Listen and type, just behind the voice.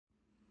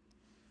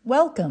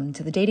Welcome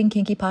to the Dating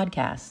Kinky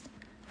Podcast,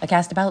 a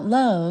cast about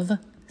love,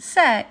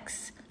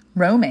 sex,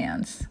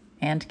 romance,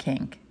 and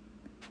kink.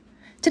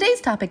 Today's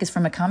topic is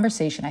from a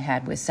conversation I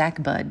had with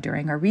Zach Budd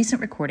during our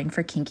recent recording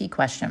for Kinky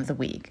Question of the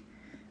Week,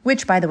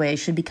 which, by the way,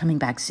 should be coming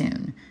back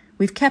soon.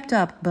 We've kept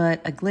up,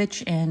 but a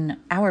glitch in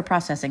our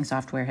processing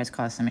software has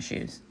caused some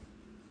issues.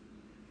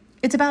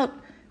 It's about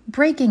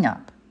breaking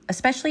up,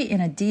 especially in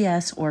a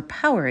DS or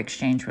power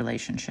exchange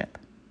relationship.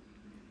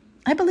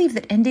 I believe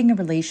that ending a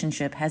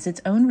relationship has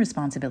its own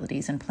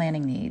responsibilities and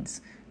planning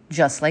needs,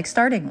 just like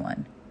starting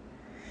one.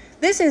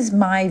 This is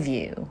my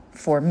view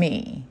for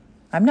me.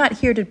 I'm not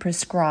here to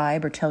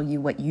prescribe or tell you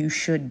what you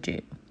should do.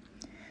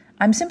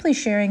 I'm simply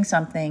sharing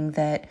something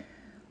that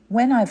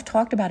when I've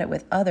talked about it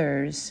with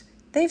others,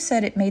 they've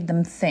said it made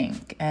them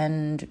think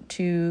and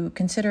to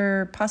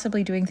consider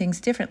possibly doing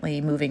things differently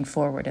moving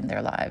forward in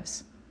their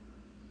lives.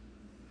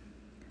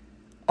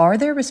 Are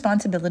there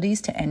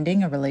responsibilities to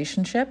ending a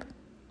relationship?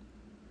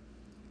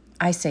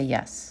 I say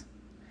yes.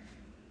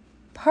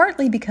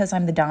 Partly because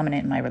I'm the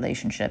dominant in my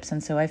relationships,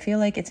 and so I feel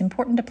like it's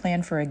important to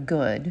plan for a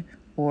good,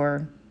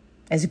 or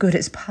as good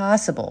as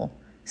possible,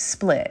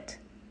 split.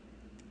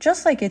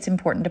 Just like it's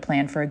important to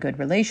plan for a good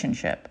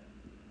relationship.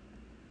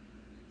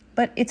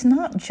 But it's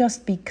not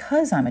just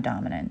because I'm a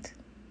dominant.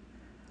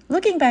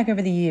 Looking back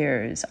over the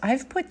years,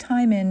 I've put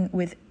time in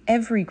with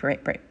every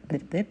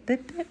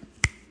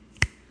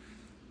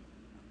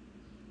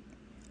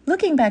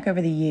Looking back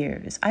over the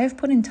years, I have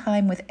put in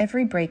time with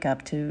every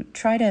breakup to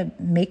try to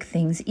make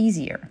things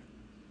easier.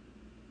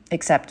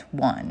 Except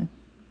one,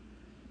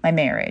 my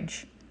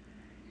marriage.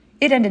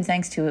 It ended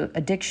thanks to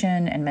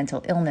addiction and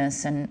mental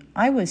illness, and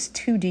I was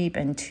too deep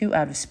and too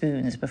out of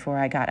spoons before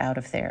I got out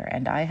of there,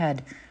 and I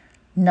had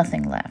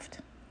nothing left.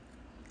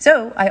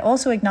 So I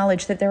also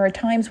acknowledge that there are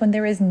times when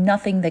there is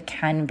nothing that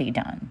can be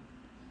done.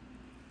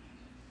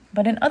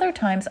 But in other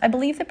times, I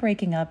believe that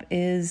breaking up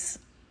is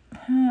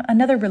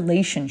another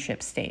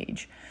relationship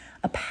stage,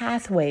 a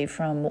pathway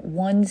from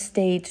one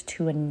state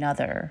to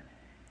another,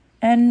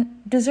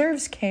 and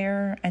deserves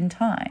care and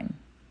time.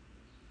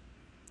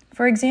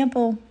 For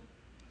example,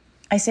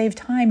 I save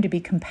time to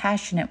be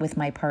compassionate with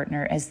my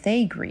partner as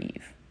they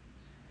grieve.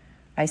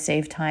 I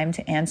save time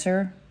to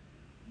answer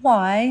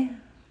why.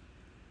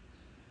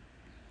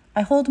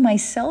 I hold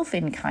myself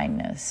in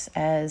kindness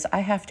as I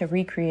have to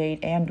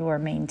recreate and or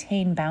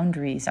maintain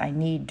boundaries I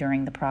need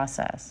during the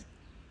process.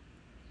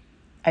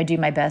 I do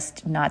my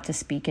best not to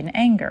speak in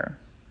anger.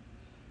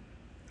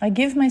 I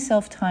give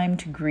myself time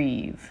to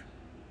grieve.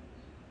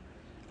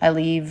 I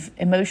leave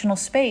emotional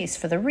space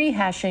for the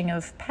rehashing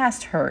of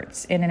past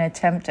hurts in an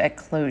attempt at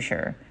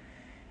closure,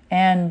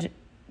 and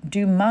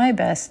do my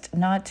best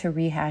not to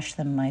rehash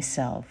them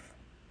myself.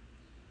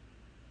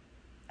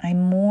 I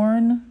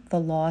mourn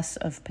the loss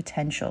of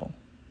potential.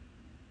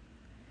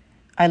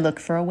 I look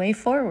for a way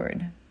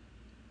forward.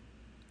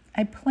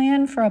 I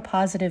plan for a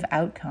positive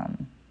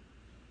outcome.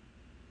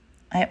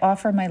 I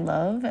offer my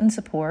love and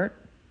support,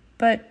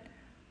 but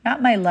not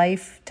my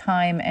life,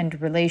 time,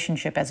 and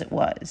relationship as it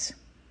was.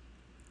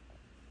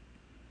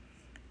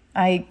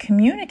 I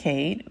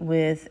communicate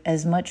with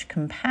as much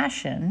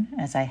compassion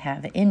as I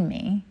have in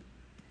me.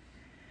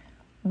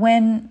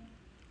 When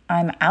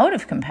I'm out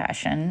of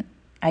compassion,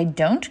 I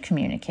don't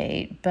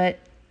communicate, but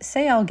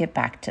say I'll get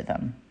back to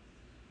them.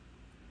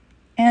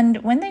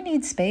 And when they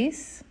need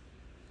space,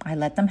 I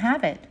let them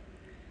have it,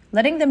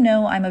 letting them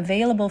know I'm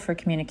available for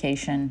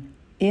communication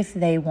if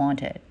they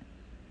want it.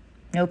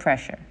 No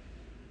pressure.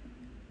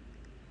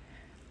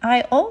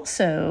 I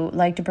also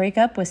like to break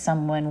up with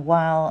someone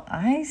while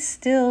I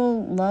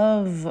still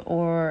love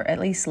or at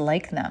least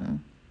like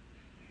them.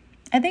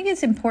 I think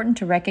it's important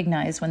to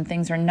recognize when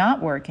things are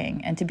not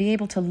working and to be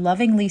able to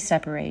lovingly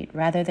separate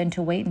rather than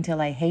to wait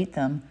until I hate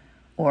them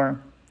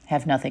or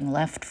have nothing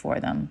left for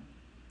them,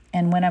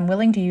 and when I'm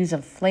willing to use a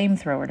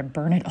flamethrower to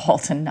burn it all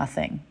to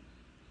nothing.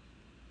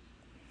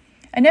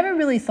 I never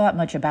really thought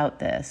much about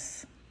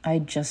this. I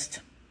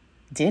just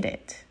did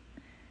it.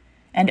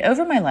 And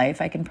over my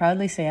life, I can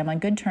proudly say I'm on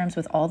good terms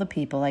with all the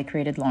people I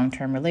created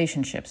long-term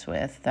relationships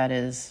with, that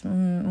is,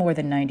 more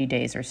than 90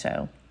 days or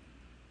so,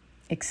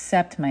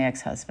 except my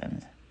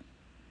ex-husband.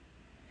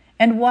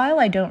 And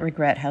while I don't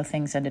regret how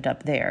things ended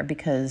up there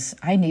because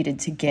I needed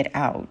to get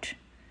out,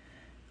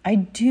 I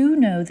do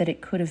know that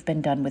it could have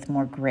been done with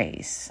more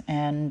grace,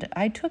 and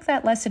I took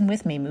that lesson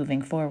with me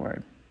moving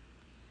forward.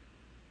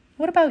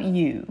 What about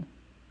you?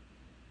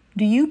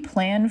 Do you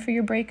plan for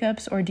your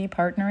breakups or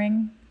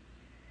departnering?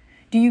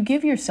 Do you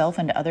give yourself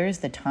and others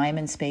the time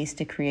and space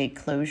to create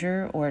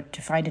closure or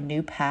to find a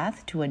new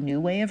path to a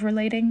new way of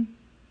relating?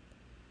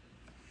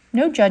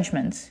 No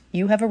judgments.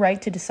 You have a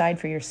right to decide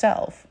for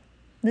yourself.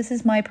 This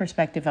is my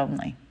perspective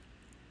only.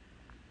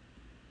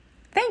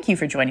 Thank you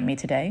for joining me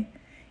today.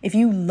 If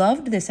you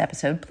loved this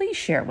episode, please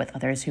share it with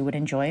others who would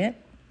enjoy it.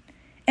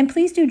 And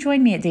please do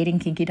join me at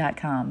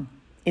datingkinky.com.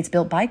 It's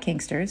built by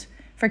Kinksters,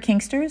 for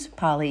Kinksters,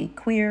 poly,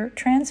 queer,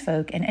 trans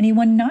folk, and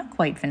anyone not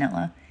quite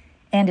vanilla,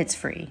 and it's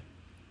free.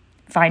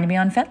 Find me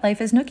on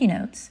FetLife as Nookie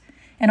Notes,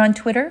 and on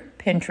Twitter,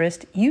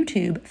 Pinterest,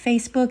 YouTube,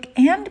 Facebook,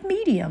 and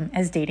Medium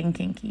as Dating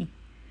Kinky.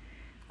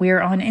 We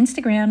are on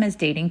Instagram as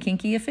Dating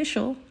Kinky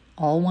Official,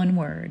 all one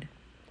word.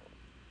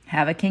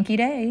 Have a kinky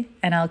day,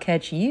 and I'll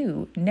catch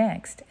you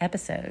next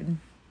episode.